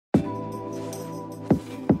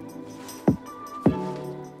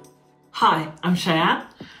Hi, I'm Cheyenne.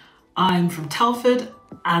 I'm from Telford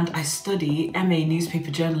and I study MA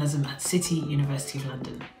Newspaper Journalism at City University of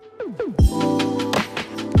London.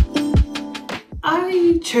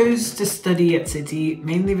 I chose to study at City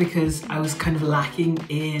mainly because I was kind of lacking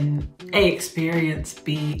in A, experience,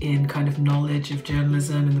 B, in kind of knowledge of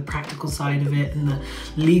journalism and the practical side of it and the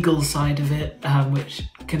legal side of it, which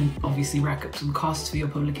can obviously rack up some costs for your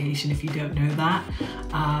publication if you don't know that.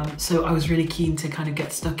 So I was really keen to kind of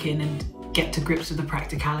get stuck in and get to grips with the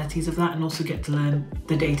practicalities of that and also get to learn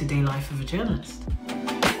the day-to-day life of a journalist.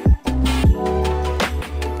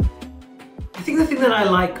 I think the thing that I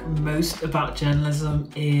like most about journalism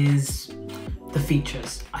is the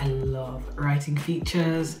features. I love writing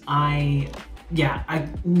features. I'm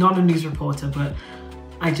not a news reporter, but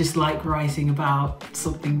I just like writing about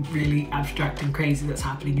something really abstract and crazy that's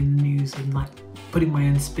happening in the news and like putting my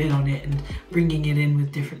own spin on it and bringing it in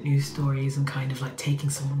with different news stories and kind of like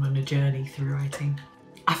taking someone on a journey through writing.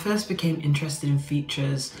 I first became interested in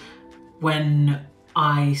features when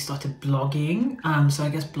I started blogging. So I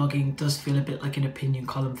guess blogging does feel a bit like an opinion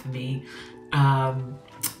column for me.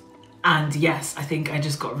 And yes, I think I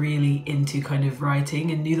just got really into kind of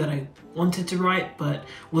writing and knew that I wanted to write but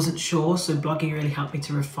wasn't sure, so blogging really helped me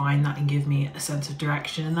to refine that and give me a sense of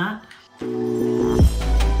direction in that.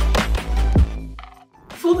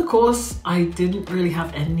 For the course, I didn't really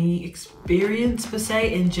have any experience per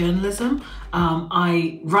se in journalism.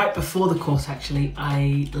 Right before the course actually,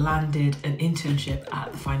 I landed an internship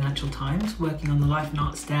at the Financial Times working on the Life and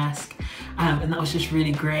Arts desk. And that was just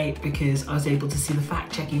really great because I was able to see the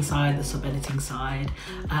fact-checking side, the sub-editing side,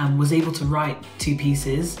 was able to write 2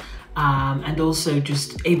 pieces, and also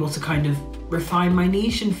just able to kind of refine my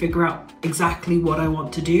niche and figure out exactly what I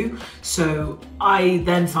want to do. So I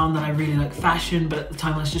then found that I really like fashion, but at the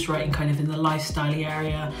time I was just writing kind of in the lifestyle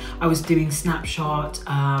area. I was doing snapshot,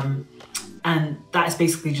 and that is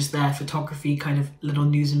basically just their photography, kind of little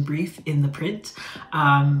news and brief in the print.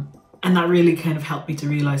 And that really kind of helped me to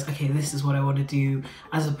realize, okay, this is what I want to do,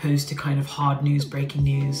 as opposed to kind of hard news, breaking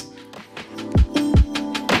news.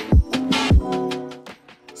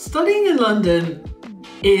 Studying in London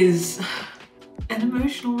is an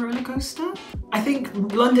emotional roller coaster. I think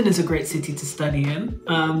London is a great city to study in,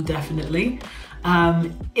 definitely.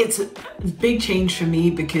 It's a big change for me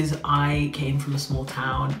because I came from a small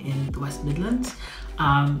town in the West Midlands.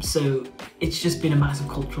 So it's just been a massive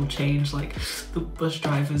cultural change. Like, the bus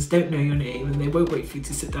drivers don't know your name and they won't wait for you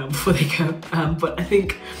to sit down before they go. But I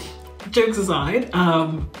think, jokes aside,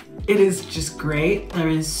 it is just great. There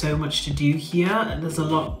is so much to do here and there's a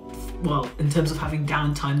lot. Well, in terms of having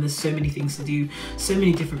downtime, there's so many things to do, so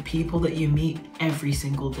many different people that you meet every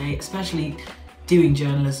single day, especially doing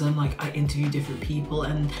journalism. Like, I interview different people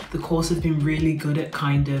and the course has been really good at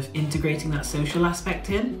kind of integrating that social aspect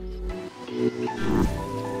in.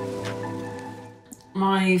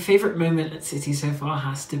 My favourite moment at City so far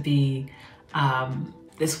has to be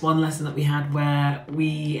this one lesson that we had where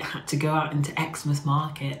we had to go out into Exmouth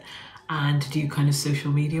Market and do kind of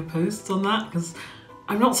social media posts on that, because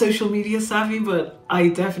I'm not social media savvy, but I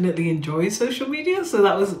definitely enjoy social media. So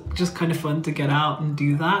that was just kind of fun to get out and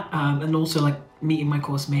do that. And also like meeting my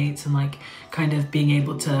course mates and like kind of being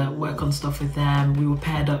able to work on stuff with them. We were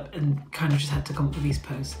paired up and kind of just had to come up with these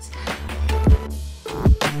posts.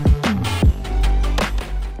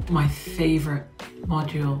 My favourite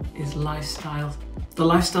module is lifestyle. The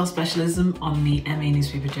lifestyle specialism on the MA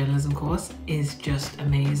Newspaper Journalism course is just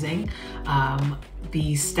amazing.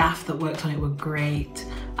 The staff that worked on it were great.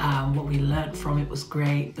 What we learnt from it was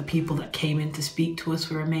great. The people that came in to speak to us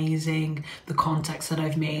were amazing. The contacts that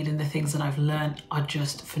I've made and the things that I've learnt are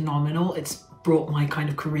just phenomenal. It's brought my kind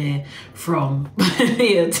of career from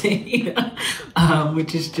here to here,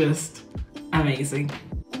 which is just amazing.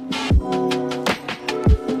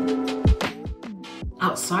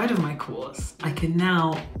 Outside of my course, I can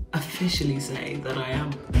now officially say that I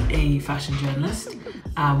am a fashion journalist,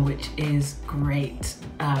 which is great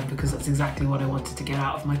because that's exactly what I wanted to get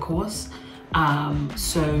out of my course.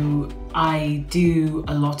 So I do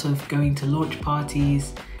a lot of going to launch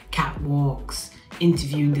parties, catwalks,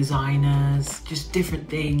 interviewing designers, just different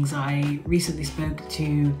things. I recently spoke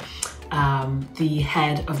to the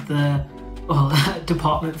head of the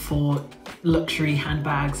department for luxury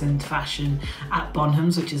handbags and fashion at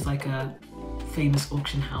Bonhams, which is like a famous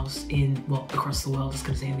auction house in, well, across the world, I was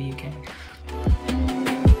going to say in the UK.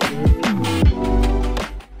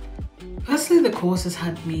 Personally, the course has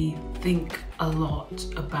had me think a lot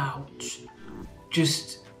about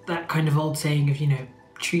just that kind of old saying of, you know,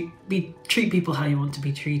 treat people how you want to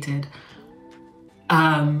be treated.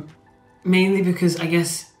 Mainly because I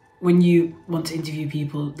guess when you want to interview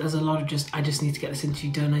people, there's a lot of just, I just need to get this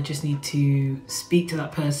interview done. I just need to speak to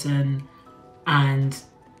that person and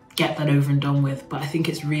get that over and done with. But I think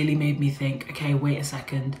it's really made me think, okay, wait a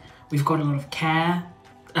second. We've got a lot of care,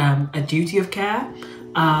 a duty of care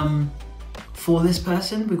for this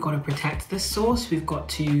person. We've got to protect this source. We've got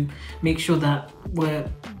to make sure that we're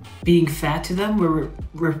being fair to them. We're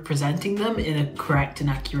representing them in a correct and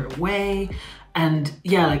accurate way. And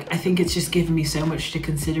yeah, like, I think it's just given me so much to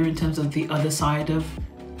consider in terms of the other side of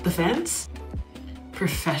the fence.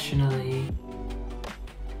 Professionally,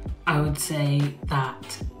 I would say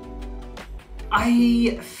that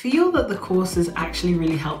I feel that the course has actually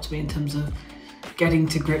really helped me in terms of getting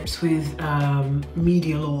to grips with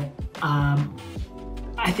media law.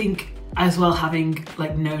 I think as well, having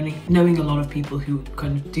like knowing a lot of people who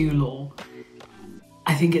kind of do law,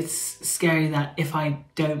 I think it's scary that if I'm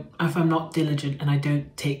not diligent and I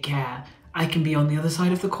don't take care, I can be on the other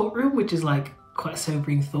side of the courtroom, which is like quite a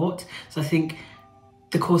sobering thought. So I think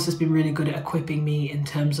the course has been really good at equipping me in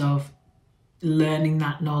terms of learning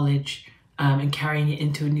that knowledge and carrying it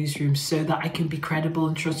into a newsroom so that I can be credible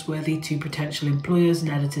and trustworthy to potential employers and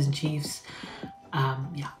editors-in-chiefs.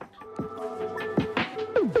 Yeah.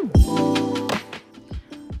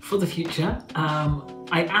 For the future,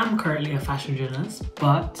 I am currently a fashion journalist,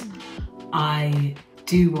 but I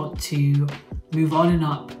do want to move on and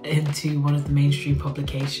up into one of the mainstream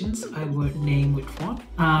publications. I won't name which one.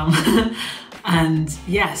 And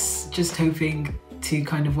yes, just hoping to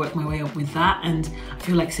kind of work my way up with that. And I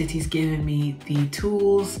feel like City's given me the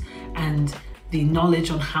tools and the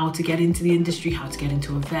knowledge on how to get into the industry, how to get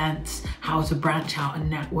into events, how to branch out and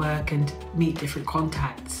network and meet different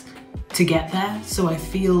contacts to get there. So I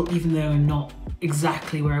feel, even though I'm not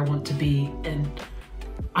exactly where I want to be, and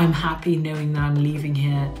I'm happy knowing that I'm leaving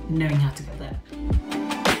here knowing how to get there.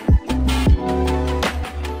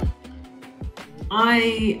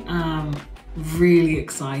 I am really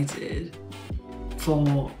excited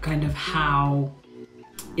for kind of how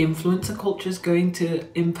influencer culture is going to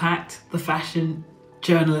impact the fashion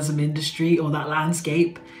journalism industry or that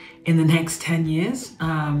landscape in the next 10 years.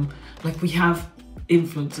 Like, we have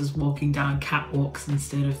influencers walking down catwalks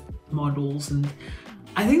instead of models, and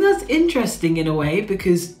I think that's interesting in a way,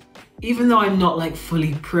 because even though I'm not like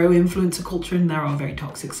fully pro influencer culture and there are very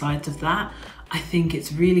toxic sides of that, I think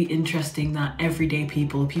it's really interesting that everyday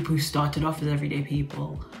people who started off as everyday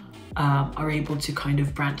people are able to kind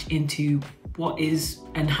of branch into what is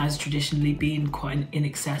and has traditionally been quite an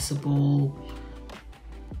inaccessible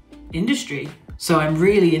industry. So I'm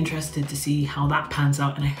really interested to see how that pans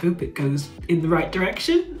out, and I hope it goes in the right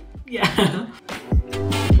direction. Yeah.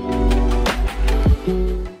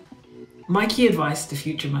 My key advice to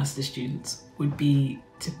future master students would be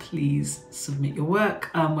to please submit your work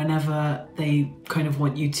whenever they kind of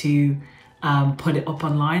want you to put it up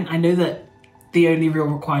online. I know that the only real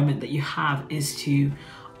requirement that you have is to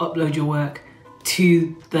upload your work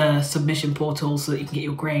to the submission portal so that you can get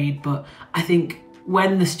your grade, but I think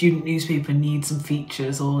when the student newspaper needs some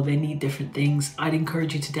features or they need different things, I'd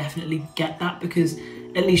encourage you to definitely get that, because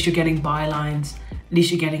at least you're getting bylines, at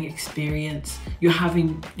least you're getting experience, you're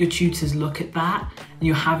having your tutors look at that, and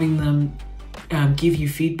you're having them give you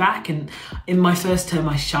feedback. And in my first term,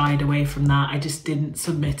 I shied away from that. I just didn't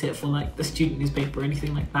submit it for like the student newspaper or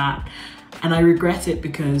anything like that. And I regret it,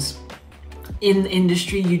 because in the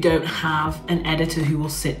industry, you don't have an editor who will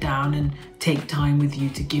sit down and take time with you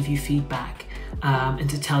to give you feedback and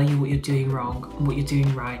to tell you what you're doing wrong and what you're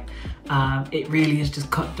doing right. It really is just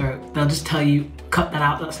cutthroat. They'll just tell you, cut that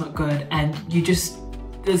out, that's not good. And you just,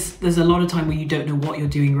 there's a lot of time where you don't know what you're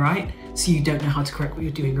doing right, so you don't know how to correct what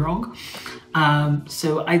you're doing wrong.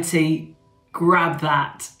 So I'd say grab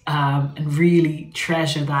that and really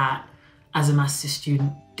treasure that as a master's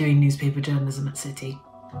student doing newspaper journalism at City.